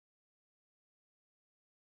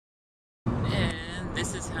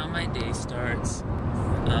how my day starts.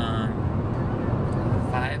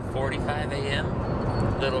 5:45 a.m.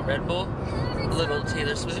 Little Red Bull, little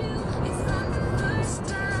Taylor Swift.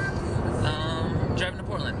 Driving to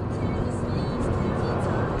Portland.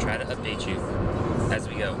 Try to update you as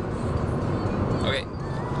we go. Okay,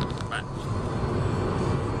 bye.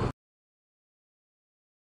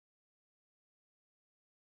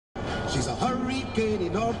 She's a hurricane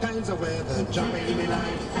in all kinds of weather. Jump in the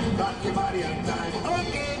line, rock your body and time.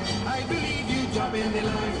 Okay, I believe you. Jump in the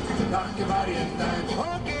line, rock your body and time.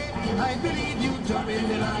 Okay, I believe you. Jump in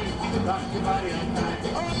the line, rock your body and time.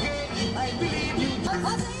 Okay, I believe you. I'll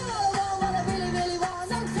tell you what I really, really want.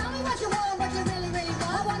 So tell me what you want, what you really, really want.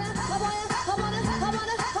 I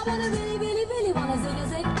wanna, really, really, really wanna zig a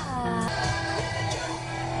zig.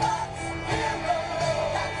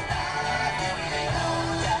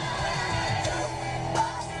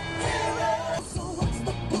 So what's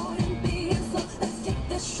the point in being slow? Let's get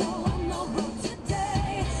this show on the road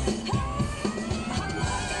today. I'm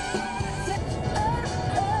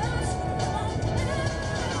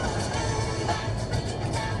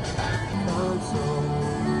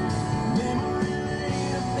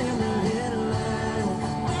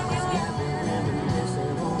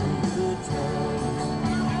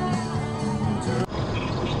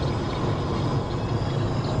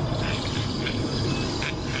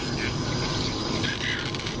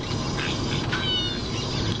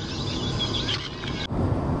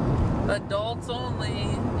Adults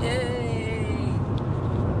only, yay!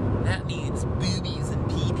 That means boobies and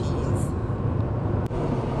pee-pees.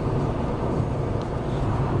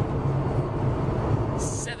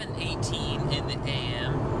 (7:18 in the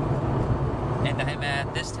AM), and I'm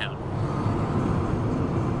at this town.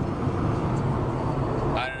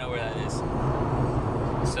 I don't know where that is,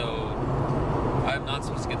 so I'm not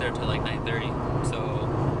supposed to get there till like 9:30. So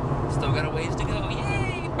still got a ways to go.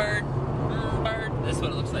 Yay, bird! Bird. This is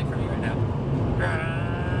what it looks like for me right now.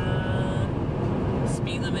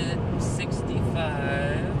 Speed limit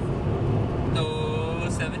 65. No,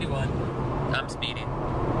 71. I'm speeding.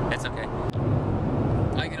 It's okay.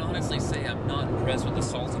 I can honestly say I'm not impressed with the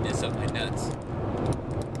saltiness of my nuts.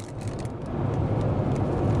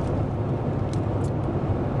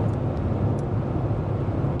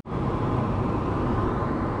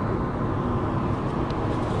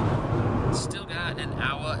 Still got an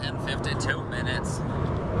hour and 52 minutes.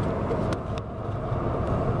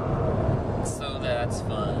 So that's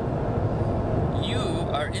fun. You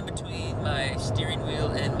are in between my steering wheel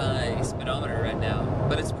and my speedometer right now,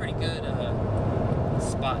 but it's a pretty good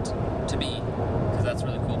spot to be, because that's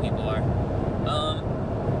where the cool people are.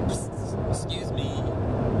 Excuse me.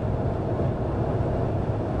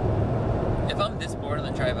 If I'm this bored on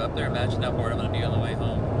the drive up there, imagine how bored I'm gonna be on the way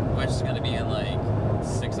home.